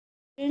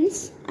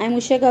Friends, I am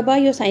Usha Gaba,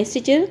 your science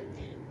teacher.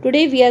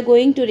 Today we are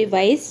going to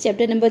revise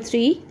chapter number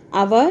 3,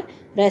 our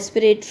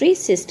respiratory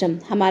system,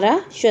 हमारा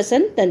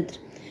श्वसन तंत्र.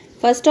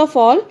 First of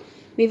all,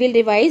 we will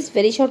revise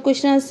very short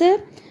question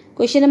answer.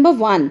 Question number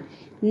 1.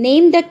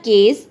 Name the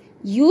case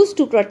used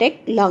to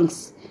protect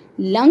lungs.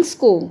 Lungs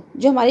को,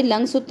 जो हमारे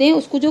lungs होते हैं,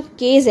 उसको जो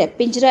केज है,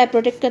 पिंजरा है,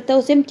 प्रोटेक्ट करता है,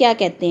 उसे हम क्या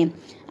कहते हैं?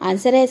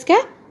 आंसर है इसका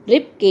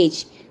rib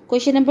cage.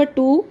 Question number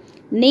 2.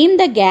 Name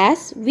the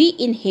gas we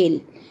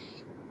inhale.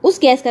 उस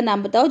गैस का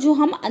नाम बताओ जो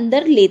हम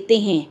अंदर लेते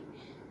हैं.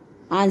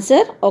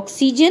 Answer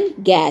oxygen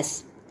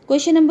gas.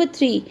 Question number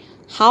 3.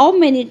 How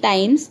many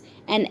times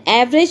an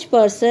average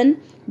person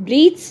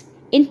breathes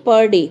in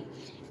per day.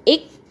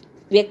 एक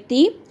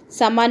व्यक्ति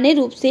सामान्य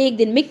रूप से एक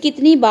दिन में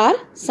कितनी बार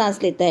सांस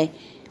लेता है?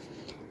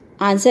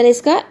 आंसर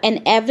इसका an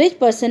average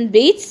person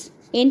breathes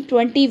in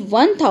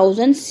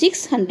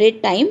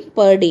 21,600 time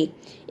per day.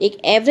 एक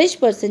एवरेज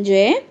पर्सन जो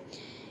है,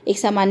 एक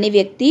सामान्य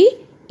व्यक्ति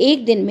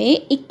एक दिन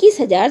में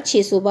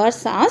 21,600 बार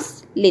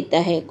सांस लेता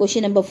है.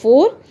 Question number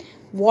 4.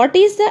 What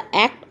is the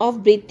act of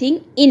breathing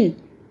in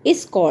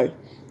is called.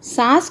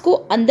 सांस को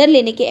अंदर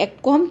लेने के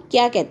एक्ट को हम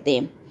क्या कहते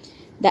हैं?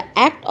 The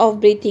act of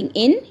breathing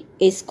in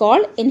is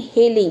called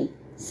inhaling.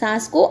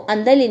 सांस को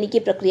अंदर लेने की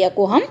प्रक्रिया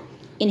को हम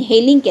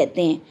इनहेलिंग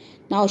कहते हैं.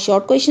 Now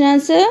short question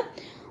answer.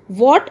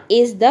 What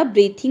is the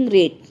breathing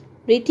rate.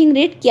 Breathing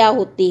rate क्या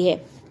होती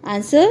है?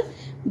 Answer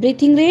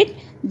breathing rate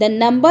the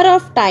number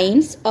of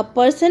times a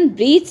person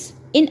breathes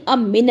in a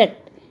minute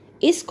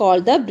is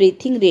called the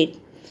breathing rate.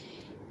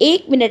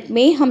 एक मिनट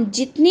में हम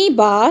जितनी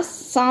बार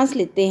सांस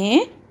लेते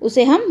हैं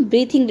उसे हम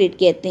ब्रीथिंग रेट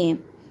कहते हैं.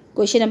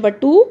 Question number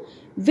 2.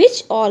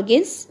 Which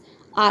organs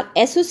are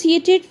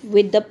associated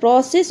with the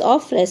process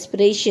of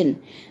respiration.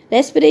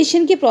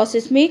 Respiration के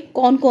प्रोसेस में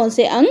कौन कौन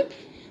से अंग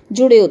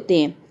जुड़े होते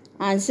हैं?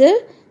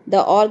 Answer the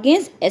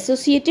organs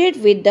associated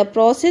with the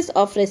process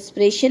of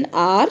respiration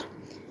are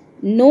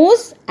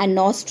knows and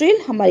nostril,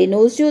 हमारी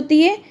नोज जो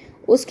होती है,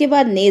 उसके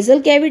बाद नेजल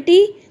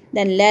कैविटी,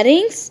 देन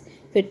लैरिंग्स,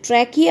 फिर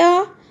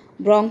ट्रैकिया,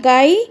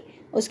 ब्रोंकाई,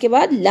 उसके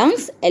बाद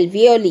लंग्स,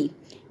 एल्वियोली.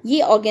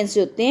 ये ऑर्गन्स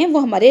जो होते हैं वो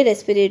हमारे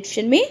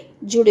रेस्पिरेशन में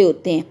जुड़े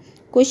होते हैं.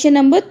 Question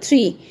number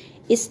 3.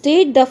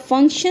 State the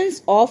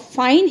functions of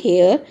fine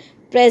hair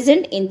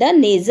present in the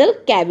nasal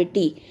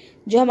cavity.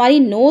 जो हमारी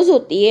नोज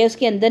होती है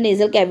उसके अंदर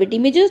नेजल कैविटी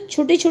में जो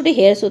छोटे छोटे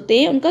हेयर्स होते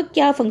हैं उनका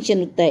क्या फंक्शन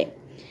होता है?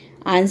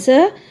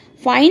 Answer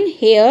fine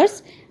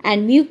hairs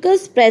and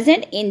mucus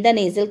present in the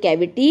nasal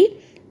cavity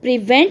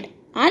prevent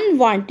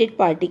unwanted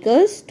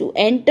particles to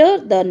enter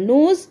the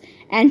nose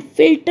and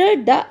filter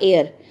the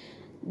air.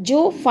 जो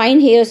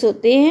फाइन हेयर्स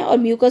होते हैं और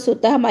म्यूकस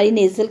होता है हमारी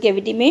नेजल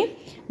कैविटी में,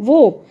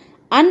 वो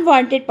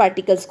अनवांटेड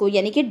पार्टिकल्स को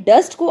यानी कि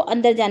डस्ट को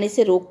अंदर जाने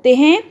से रोकते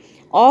हैं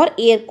और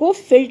एयर को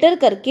फिल्टर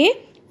करके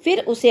फिर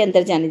उसे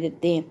अंदर जाने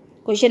देते हैं.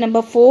 Question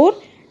number 4.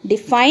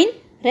 Define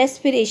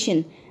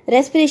respiration.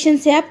 Respiration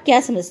से आप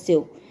क्या समझते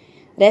हो?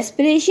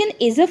 Respiration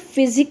is a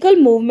physical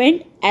movement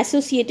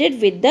associated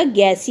with the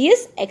gaseous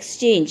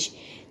exchange.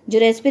 जो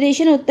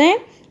respiration होता है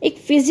एक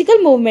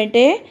physical movement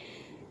है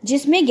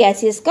जिसमें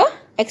gaseous का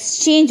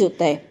exchange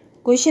होता है.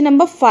 Question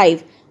number 5.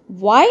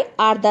 Why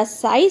are the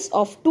size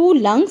of two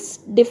lungs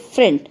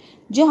different?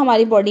 जो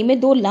हमारी body में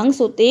दो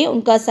lungs होते हैं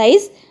उनका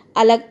size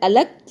अलग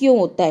अलग क्यों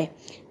होता है?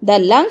 The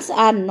lungs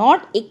are not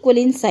equal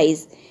in size.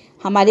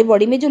 हमारे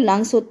body में जो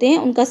lungs होते हैं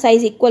उनका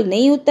size equal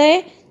नहीं होता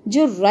है.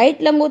 जो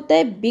राइट लंग होता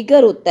है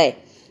बिगर होता है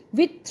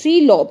विथ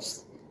 3 lobes,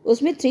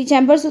 उसमें 3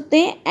 चैम्बर्स होते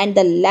हैं. And the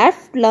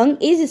left lung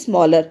is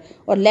smaller.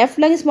 और लेफ्ट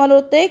लंग स्मॉलर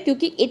होता है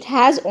क्योंकि इट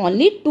हैज़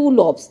ओनली 2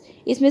 lobes,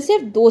 इसमें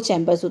सिर्फ 2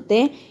 चैम्बर्स होते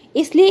हैं,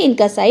 इसलिए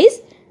इनका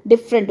साइज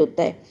डिफरेंट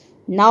होता है.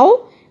 Now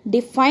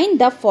define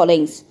the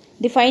followings.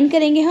 Define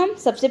करेंगे हम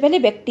सबसे पहले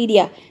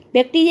बैक्टीरिया.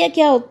 बैक्टीरिया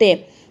क्या होते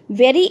हैं?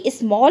 Very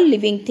small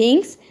living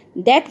things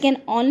that can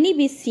only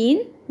be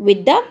seen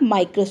with the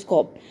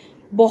microscope.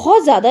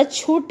 बहुत ज़्यादा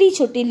छोटी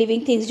छोटी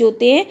लिविंग थिंग्स जो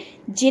होते हैं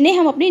जिन्हें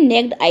हम अपनी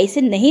नेक्ड आई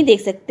से नहीं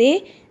देख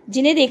सकते,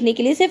 जिन्हें देखने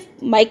के लिए सिर्फ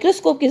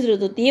माइक्रोस्कोप की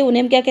ज़रूरत होती है,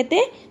 उन्हें हम क्या कहते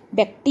हैं?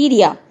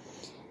 बैक्टीरिया.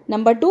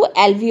 नंबर 2.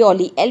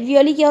 एल्वियोली.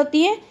 एल्वियोली क्या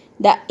होती है?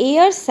 The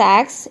air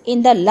sacs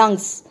in the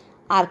lungs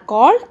are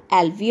called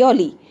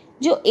alveoli.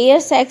 जो एयर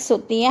सैक्स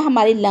होती हैं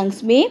हमारे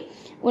लंग्स में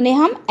उन्हें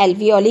हम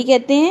एल्वियोली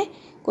कहते हैं.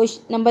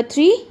 Question number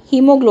 3.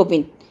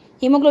 हीमोग्लोबिन.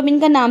 हीमोग्लोबिन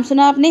का नाम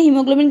सुना आपने?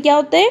 हीमोग्लोबिन क्या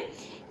होता है?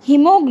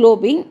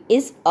 Haemoglobin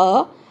is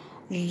a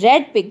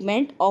red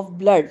pigment of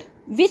blood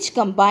which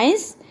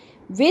combines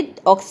with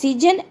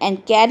oxygen and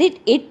carried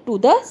it to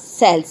the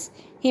cells.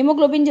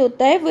 Haemoglobin जो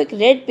होता है वो एक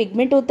रेड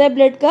पिगमेंट होता है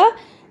ब्लड का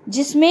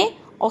जिसमें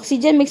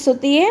ऑक्सीजन मिक्स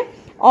होती है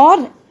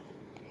और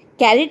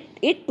carried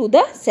it to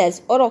the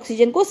sales, और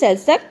ऑक्सीजन को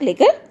सेल्स तक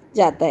लेकर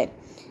जाता है.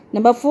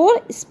 नंबर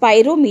 4.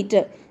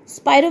 स्पायरोमीटर.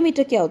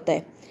 स्पायरोमीटर क्या होता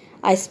है?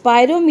 अ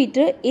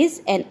spirometer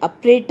is an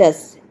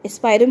apparatus.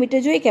 Spirometer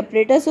जो एक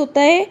अपरेटस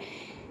होता है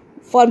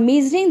for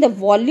measuring the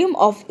volume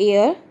of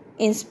air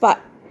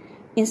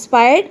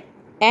inspired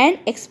and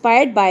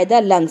expired by the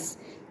lungs.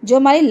 जो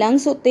हमारे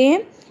लंग्स होते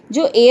हैं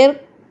जो एयर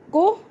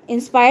को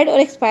इंस्पायर्ड और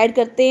एक्सपायर्ड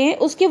करते हैं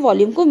उसके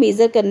वॉल्यूम को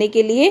मेज़र करने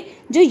के लिए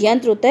जो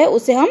यंत्र होता है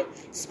उसे हम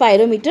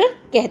स्पायरोमीटर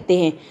कहते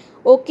हैं.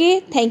 Okay,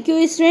 thank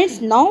you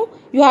students. Now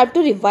you have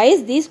to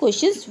revise these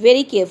questions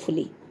very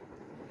carefully.